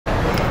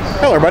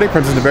Hello everybody,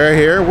 Princess DeBear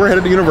here. We're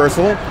headed to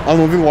Universal on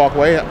the moving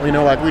walkway, you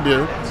know, like we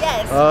do.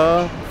 Yes.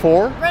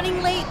 For?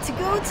 Running late to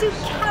go to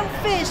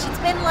Cowfish. It's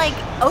been like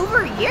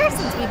over a year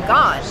since we've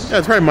gone. Yeah,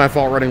 it's probably my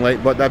fault running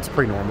late, but that's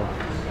pretty normal.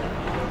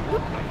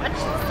 Watch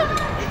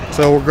this.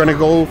 So we're gonna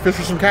go fish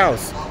for some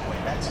cows.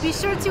 Be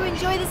sure to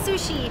enjoy the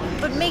sushi,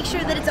 but make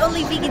sure that it's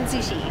only vegan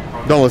sushi.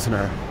 Don't listen to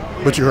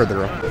her, but you heard the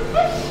girl.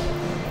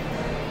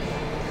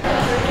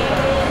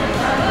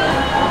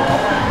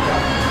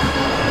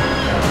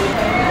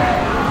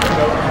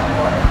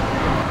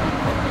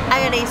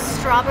 A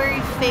strawberry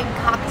fig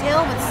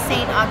cocktail with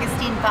St.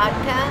 Augustine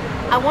vodka.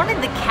 I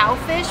wanted the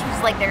Cowfish, which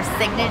is like their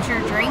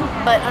signature drink,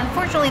 but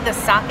unfortunately the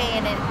sake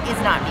in it is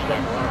not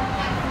vegan.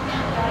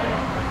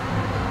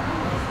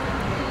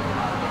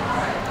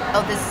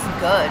 Oh, this is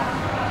good.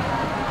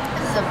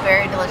 This is a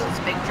very delicious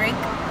big drink.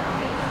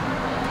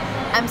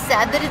 I'm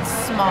sad that it's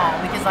small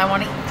because I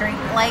want to drink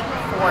like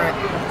 4 of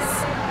these.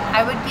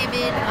 I would give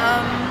it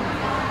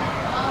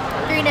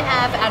 3.5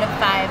 out of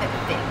 5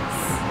 figs.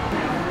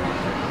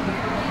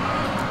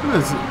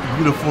 This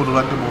beautiful,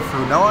 delectable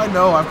fruit. Now I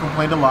know I've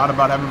complained a lot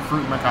about having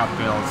fruit in my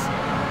cocktails.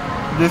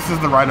 This is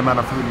the right amount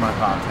of fruit in my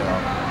cocktail.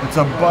 It's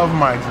above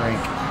my drink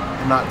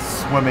and not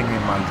swimming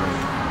in my drink.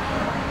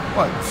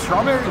 What?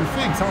 Strawberry and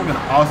fig sounds like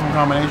an awesome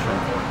combination.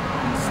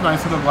 It's a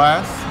nice little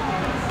glass,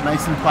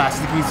 nice and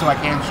plasticky so I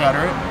can't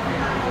shatter it.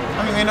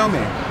 I mean, they know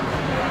me.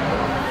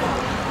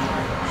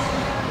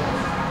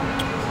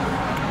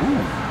 Ooh.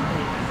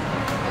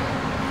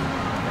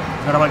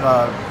 Kind of like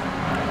a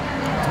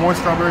more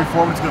strawberry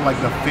form. It's got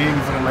like the figs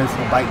and a nice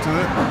little bite to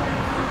it.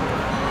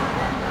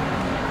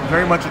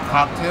 Very much a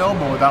cocktail,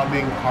 but without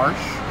being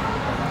harsh,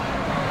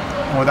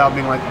 and without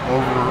being like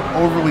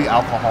overly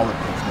alcoholic.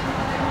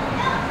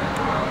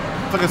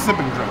 It's like a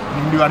sipping drink.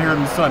 You can do out here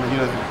in the sun.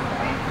 It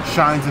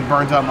shines and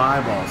burns out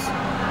my eyeballs.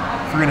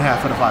 3.5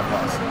 out of 5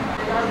 plus.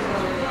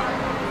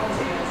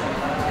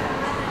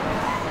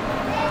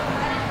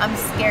 I'm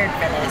scared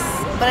for this,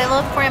 but I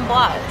love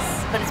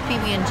Framboise, but it's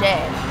PB&J.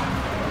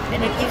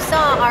 And if you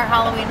saw our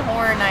Halloween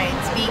Horror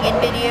Nights vegan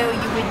video,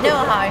 you would know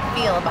how I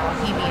feel about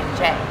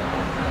PB&J.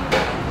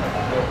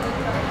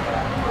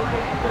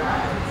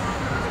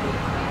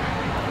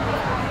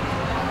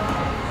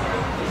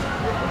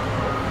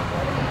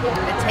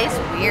 It tastes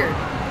weird.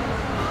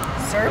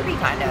 Syrupy,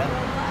 kind of.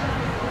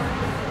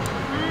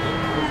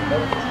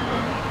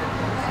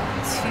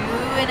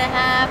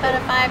 2.5 out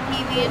of 5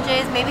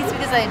 PB&Js. Maybe it's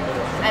because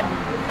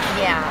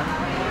yeah.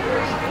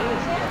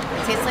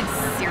 It tastes like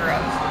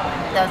syrup.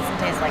 Doesn't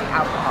taste like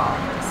alcohol,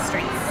 just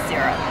straight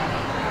syrup.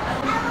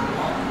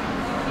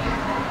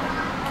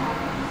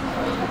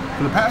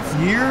 For the past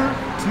year,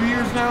 2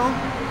 years now,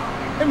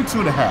 maybe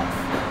 2.5.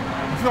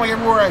 I feel like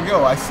everywhere I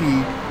go, I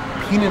see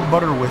peanut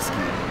butter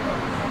whiskey,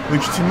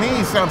 which to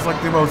me sounds like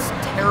the most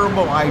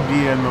terrible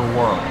idea in the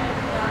world.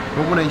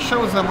 But when it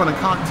shows up in a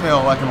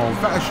cocktail like an old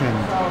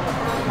fashioned,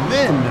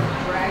 then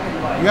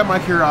you have my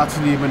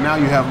curiosity, but now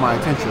you have my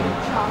attention.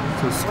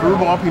 So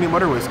Skrewball Peanut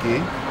Butter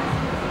Whiskey,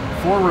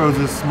 4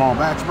 Roses Small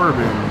Batch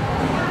Bourbon,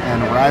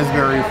 and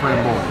Raspberry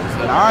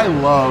Framboise. And I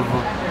love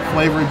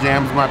flavored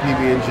jams by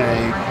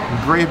PB&J.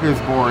 Grape is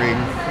boring.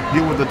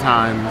 Get with the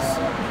times.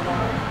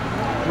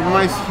 With a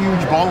nice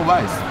huge ball of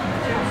ice.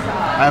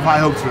 I have high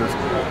hopes for this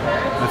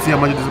one. Let's see how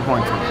much it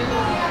disappoints me.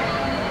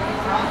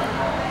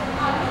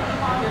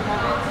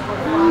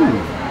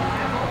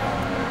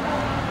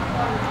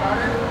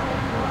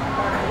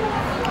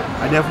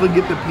 I definitely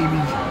get the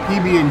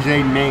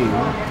PB&J name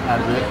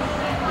out of it.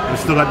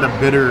 It's still got the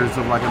bitters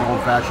of like an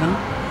old fashioned.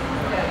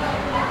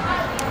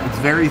 It's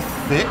very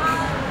thick.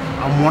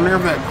 I'm wondering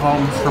if that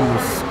comes from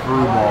the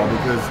Skrewball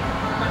because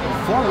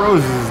 4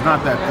 Roses is not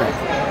that thick.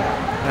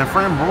 And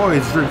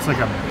Framboise drinks like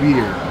a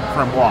beer,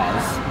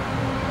 Framboise.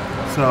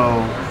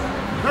 So,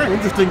 very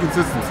interesting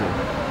consistency.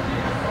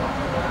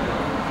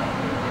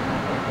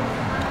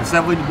 It's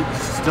definitely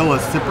still a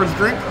sipper's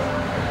drink.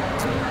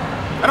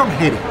 I don't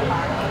hate it,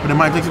 but it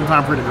might take some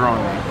time for it to grow on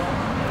me.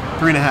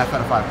 3.5 out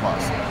of 5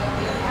 plus.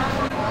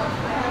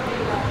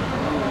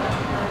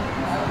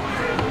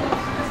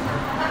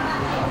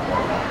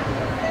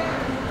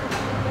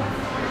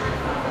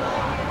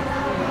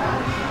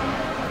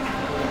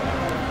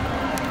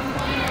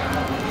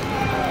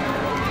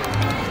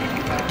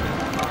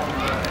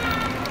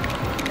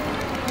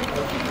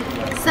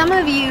 Some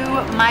of you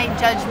might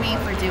judge me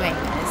for doing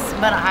this,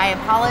 but I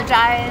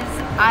apologize.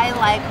 I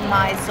like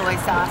my soy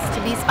sauce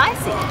to be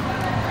spicy.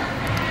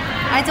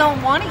 I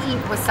don't want to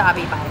eat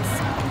wasabi by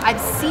itself.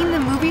 I've seen the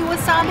movie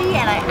Wasabi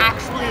and I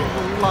actually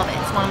love it.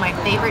 It's one of my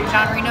favorite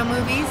Jean-Reno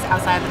movies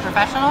outside of The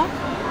Professional.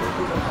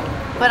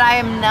 But I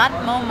am not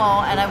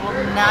Momo and I will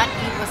not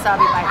eat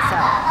wasabi by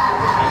itself.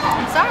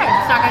 I'm sorry, I'm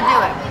just not going to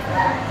do it.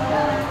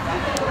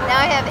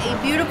 Now I have a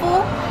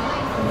beautiful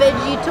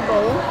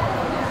vegetable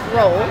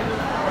roll.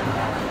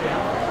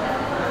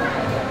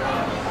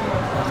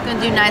 Just going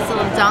to do a nice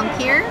little dunk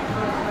here.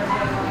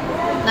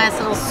 Nice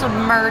little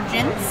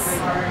submergence.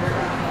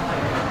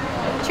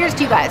 Cheers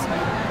to you guys.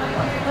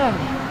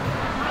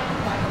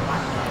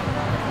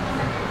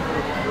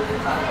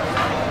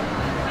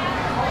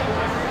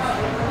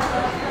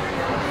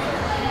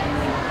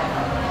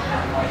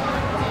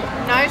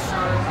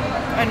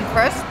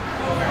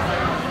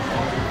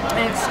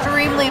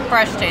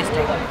 fresh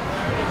tasting.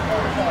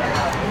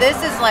 This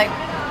is like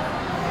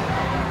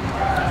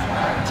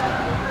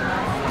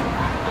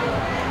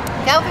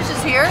Cowfish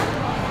is here,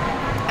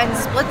 and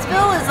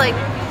Splitsville is like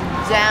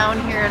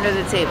down here under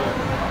the table.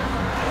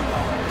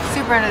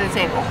 Super under the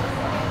table.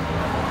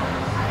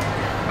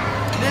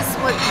 This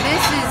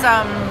is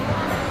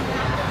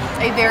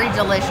a very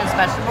delicious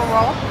vegetable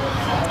roll,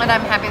 and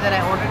I'm happy that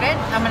I ordered it.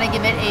 I'm gonna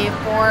give it a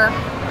 4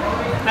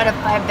 out of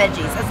 5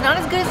 veggies. It's not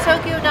as good as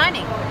Tokyo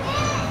Dining,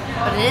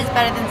 but it is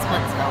better than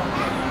Splitsville.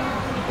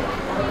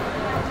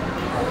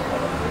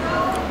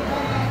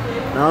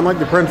 Now, unlike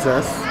the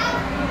princess,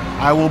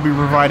 I will be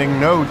providing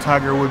no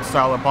Tiger Woods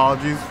style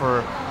apologies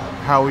for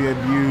how we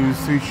abuse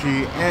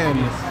sushi and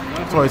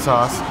soy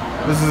sauce.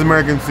 This is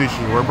American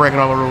sushi. We're breaking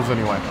all the rules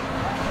anyway.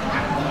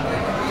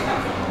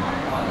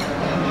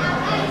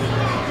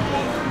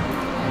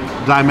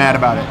 Die mad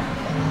about it.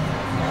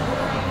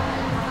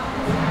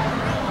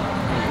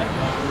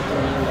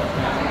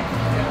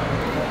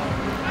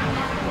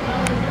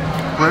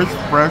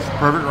 Fresh,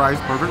 perfect rice,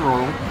 perfect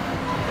roll.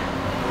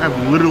 I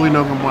have literally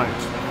no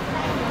complaints.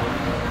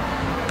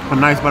 A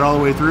nice bite all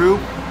the way through.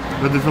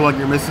 Doesn't feel like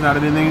you're missing out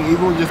on anything.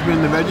 Even with just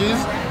being the veggies,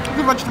 it's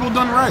a vegetable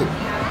done right.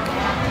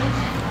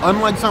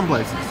 Unlike some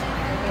places.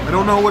 I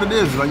don't know what it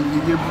is. Like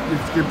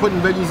if you're putting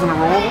veggies in a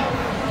roll,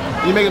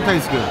 you make it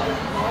taste good.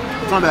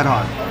 It's not that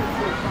hard.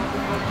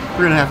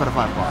 3.5 out of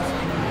 5 claws.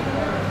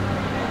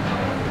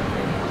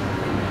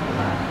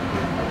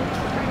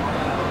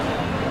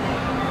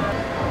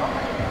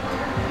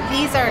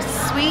 These are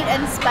sweet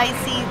and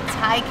spicy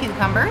Thai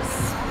cucumbers.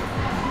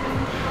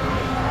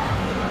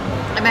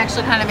 I'm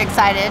actually kind of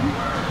excited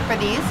for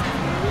these.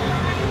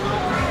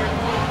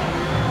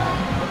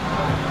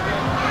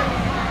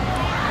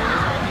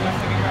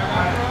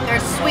 They're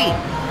sweet.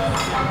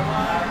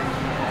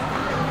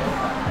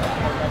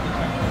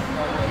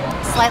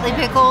 Slightly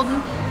pickled.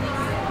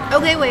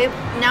 Okay, wait.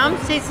 Now I'm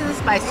tasting the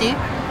spicy.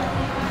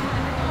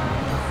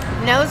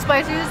 No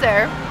spicy is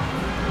there.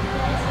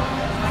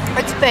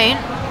 It's faint.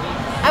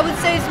 I would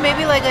say it's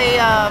maybe like a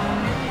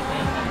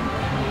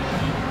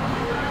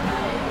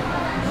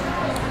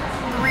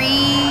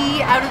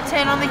 3 out of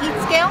 10 on the heat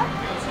scale.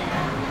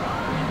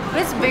 But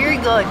it's very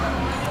good.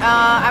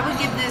 I would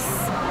give this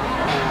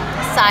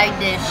side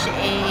dish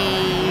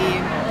a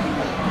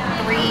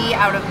 3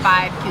 out of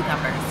 5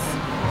 cucumbers.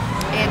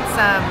 It's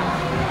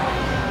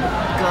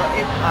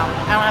good.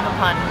 I don't have a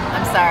pun.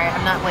 I'm sorry.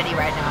 I'm not witty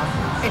right now.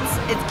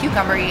 It's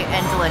cucumbery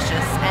and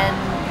delicious, and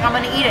I'm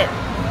gonna eat it.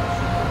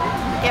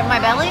 Get in my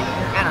belly?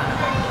 I don't know.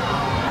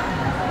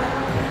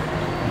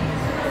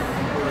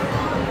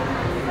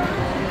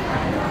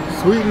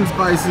 Sweet and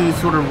spicy,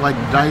 sort of like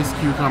diced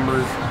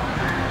cucumbers.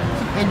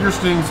 It's an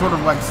interesting sort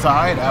of like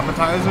side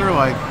appetizer.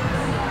 Like,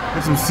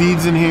 there's some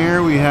seeds in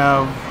here. We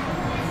have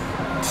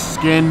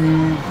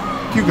skinned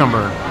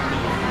cucumber.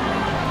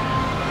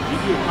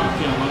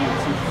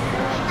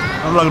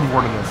 I'm looking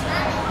forward to this.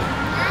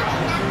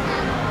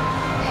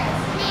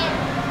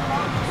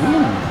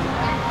 Ooh.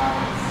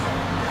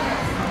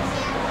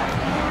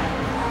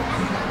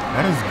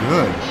 That is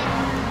good.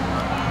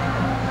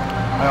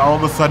 I all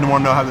of a sudden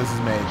want to know how this is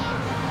made.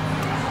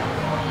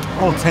 A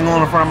little tingle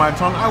in the front of my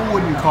tongue. I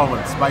wouldn't call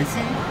it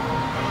spicy.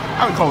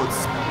 I would call it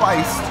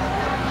spiced.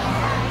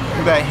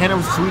 With that hint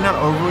of sweet, not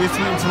overly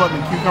sweet, until letting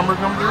the cucumber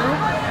come through.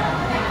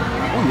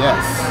 Oh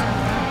yes.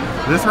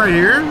 This right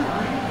here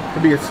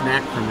could be a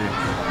snack for me.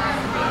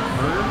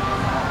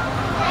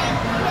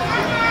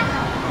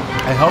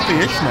 A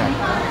healthy-ish snack.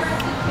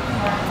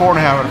 4.5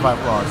 out of 5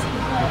 claws.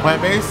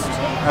 Plant-based,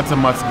 that's a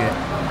must get.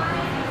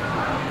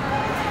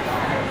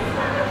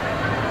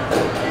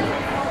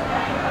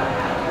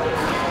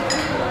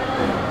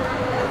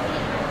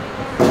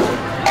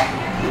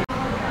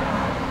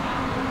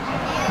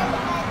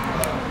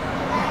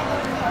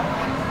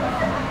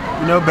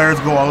 You know, bears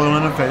go all in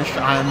on a fish.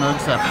 I am no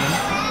exception.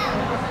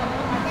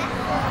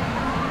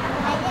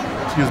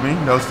 Excuse me,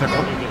 nose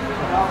tickle.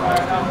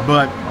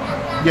 But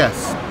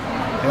yes,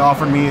 they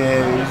offered me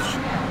a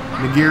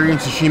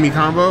Nigiri-Sashimi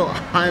Combo.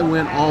 I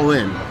went all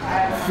in.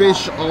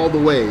 Fish all the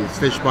way.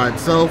 Fish by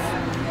itself,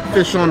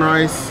 fish on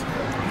rice,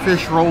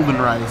 fish rolled in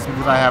rice,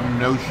 because I have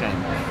no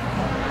shame.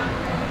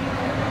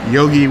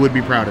 Yogi would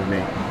be proud of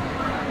me.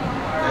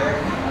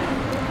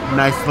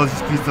 Nice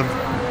delicious piece of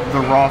the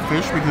raw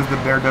fish, because the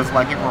bear does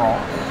like it raw.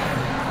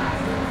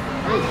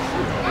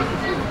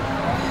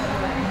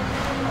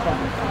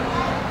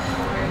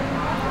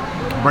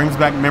 Brings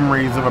back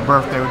memories of a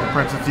birthday with the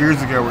princess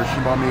years ago where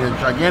she bought me a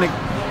gigantic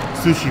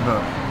sushi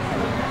boat.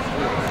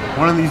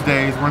 One of these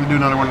days, we're going to do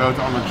another one of those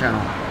on the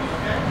channel.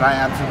 But I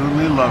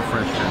absolutely love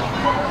fresh fish.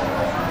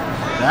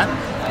 That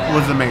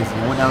was amazing.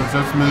 It went down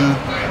so smooth,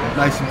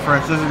 nice and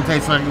fresh. Doesn't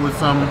taste like it was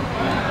some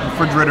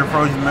refrigerator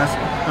frozen mess.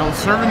 Now,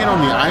 serving it on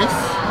the ice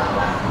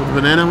with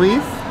banana leaf,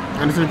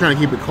 I'm just trying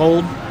to keep it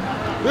cold.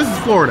 This is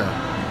Florida.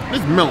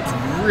 This melts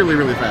really,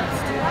 really fast.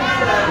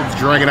 Let's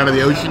drag it out of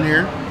the ocean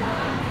here.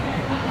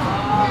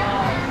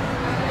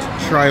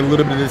 Try a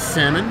little bit of this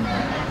salmon.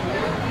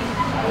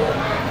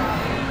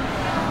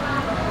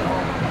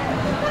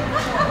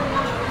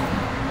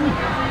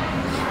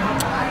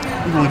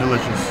 equally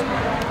delicious.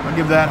 I'll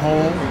give that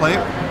whole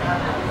plate,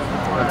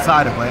 that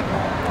side of plate,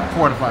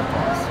 4 to 5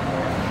 paws.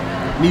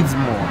 Needs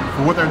more.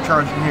 For what they're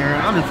charging here,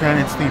 I understand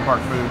it's theme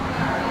park food,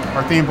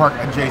 or theme park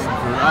adjacent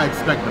food. I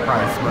expect the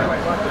price, but I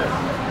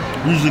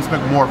usually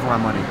expect more for my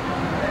money.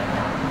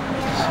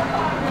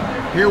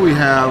 Here we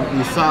have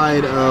the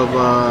side of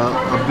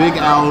a Big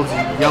Al's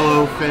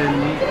yellowfin.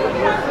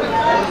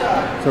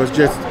 So it's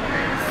just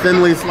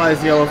thinly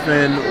sliced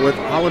yellowfin with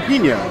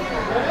jalapeno.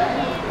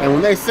 And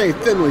when they say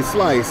thinly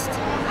sliced,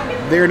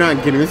 they're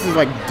not kidding. This is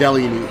like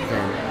deli meat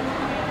thin.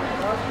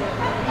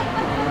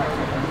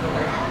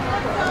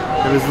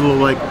 There's a little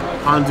like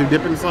ponzu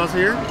dipping sauce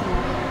here.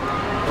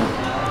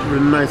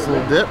 With a nice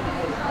little dip.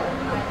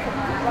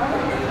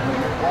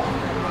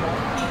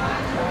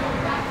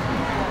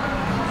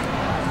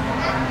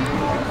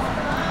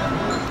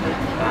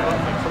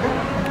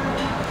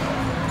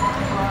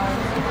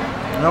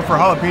 Now for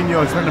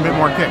jalapeno, expect a bit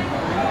more kick.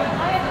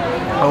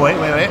 Oh wait.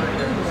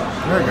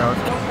 There it goes.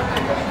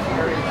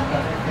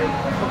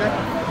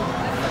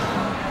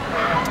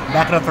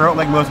 Back in the throat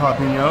like most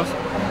jalapenos.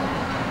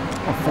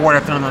 A 4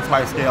 out of 10 on the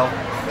spice scale.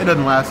 It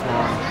doesn't last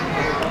long.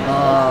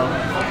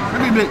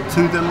 Maybe a bit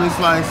too thinly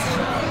sliced.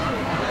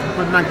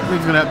 But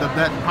it's gonna have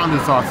that ponzu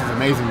sauce is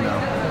amazing though.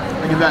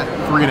 I give that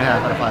 3.5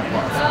 out of 5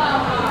 plus.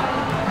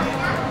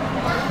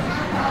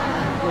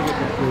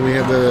 And we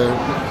have the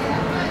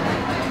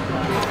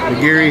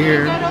nigiri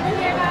here,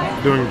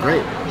 doing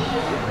great.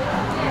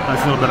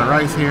 Nice little bit of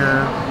rice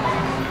here.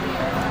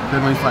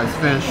 Thinly sliced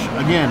fish.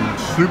 Again,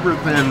 super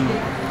thin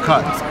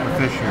cuts of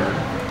fish here.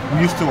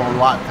 I'm used to a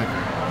lot thicker.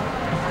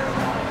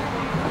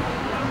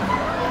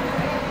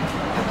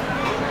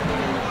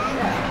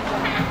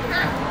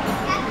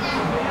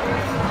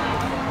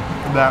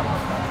 That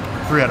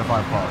 3 out of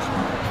 5 paws.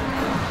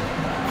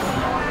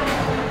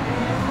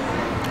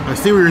 I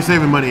see where you're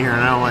saving money here,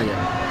 and I don't like it.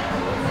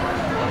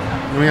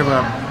 And we have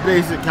a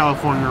basic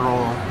California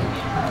roll.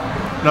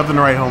 Nothing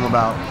to write home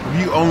about. If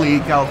you only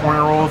eat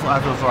California rolls, I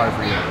feel sorry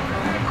for you.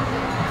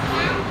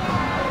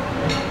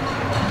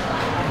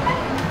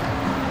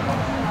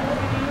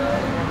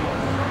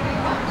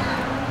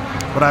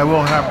 But I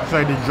will have to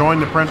say, to join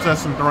the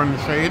princess in throwing the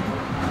shade,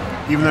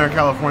 even though a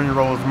California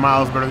roll is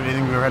miles better than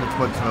anything we've ever had at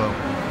Splitsville.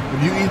 If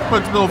you eat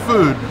Splitsville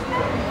food,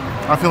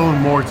 I feel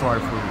even more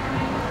sorry for you.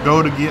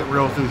 Go to get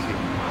real sushi.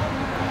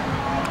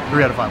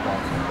 3 out of 5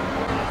 balls.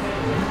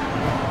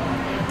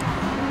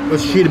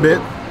 Let's cheat a bit.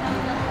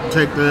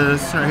 Take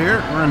this right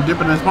here. We're gonna dip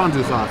it in this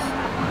ponzu sauce.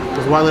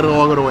 Because why let it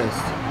all go to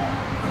waste?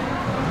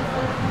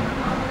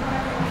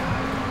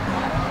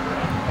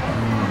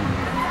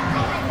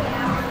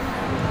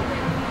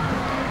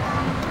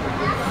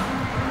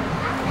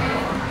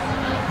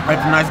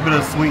 It's a nice bit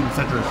of sweet and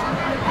citrus.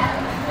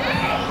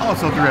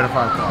 Also 3 out of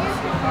 5 balls.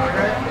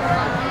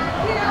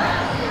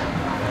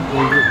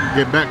 We'll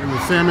get back to the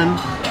salmon.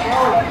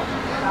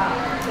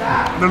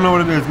 I don't know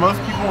what it is.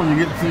 Most people, when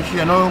you get sushi,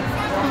 I know,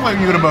 like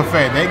you go to a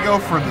buffet, they go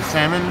for the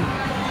salmon.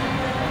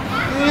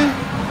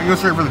 They go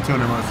straight for the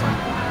tuna mostly.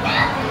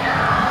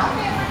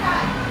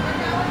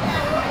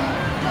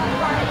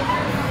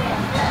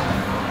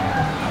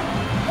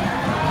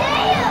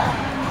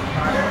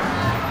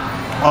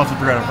 Also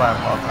 3 out of 5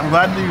 balls. I'm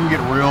glad that you can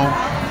get real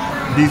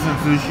decent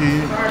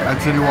sushi at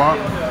CityWalk,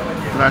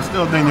 but I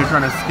still think they're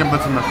trying to skimp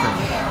us on the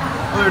fish.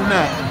 Other than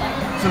that,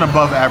 it's an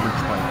above average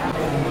plate.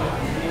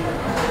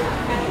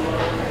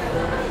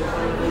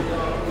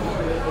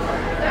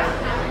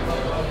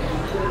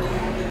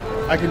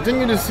 I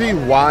continue to see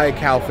why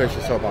Cowfish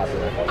is so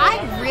popular. I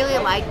really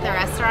like the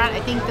restaurant.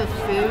 I think the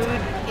food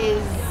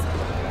is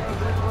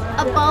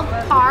above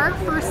par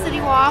for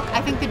CityWalk.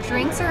 I think the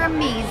drinks are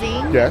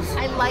amazing. Yes.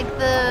 I like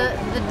the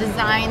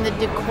design, the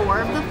decor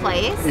of the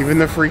place. Even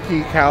the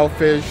freaky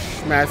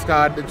cowfish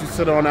mascot that you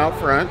sit on out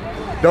front.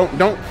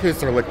 Don't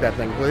kiss or lick that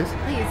thing, please.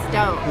 Please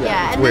don't.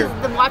 Yeah.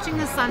 And the watching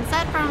the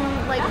sunset from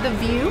like the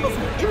view,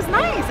 it was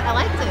nice. I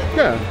liked it.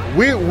 Yeah.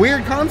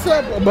 Weird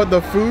concept, but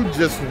the food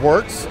just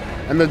works.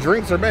 And the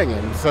drinks are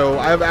banging, so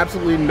I have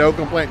absolutely no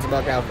complaints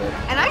about Cowfish.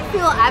 And I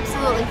feel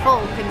absolutely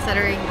full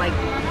considering like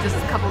just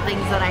a couple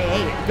things that I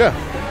ate. Yeah,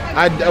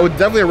 I would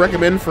definitely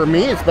recommend for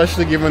me,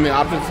 especially given the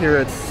options here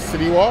at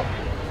CityWalk.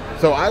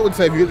 So I would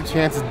say if you get the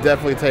chance,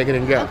 definitely take it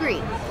and go.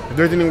 Agreed. If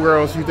there's anywhere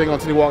else you think on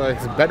CityWalk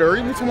that's better, or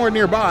even somewhere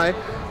nearby,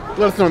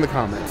 let us know in the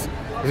comments.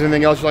 If there's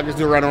anything else you'd like us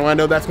to do around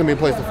Orlando, that's going to be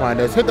a place to find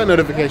us. Hit that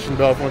notification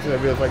bell if you want to see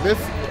videos like this.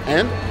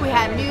 And we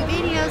have new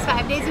videos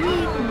 5 days a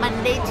week,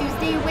 Monday,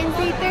 Tuesday,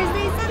 Wednesday,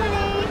 Thursday,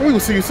 Saturday. We will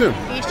see you soon.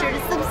 Be sure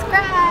to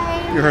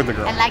subscribe. You heard the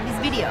girl. And like this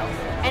video.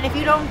 And if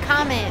you don't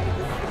comment,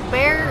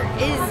 Bear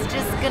is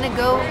just gonna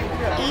go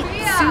eat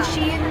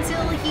sushi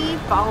until he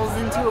falls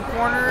into a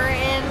corner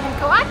and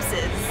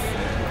collapses.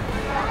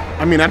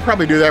 I mean, I'd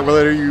probably do that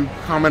whether you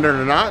commented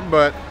or not,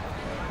 but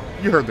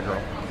you heard the girl.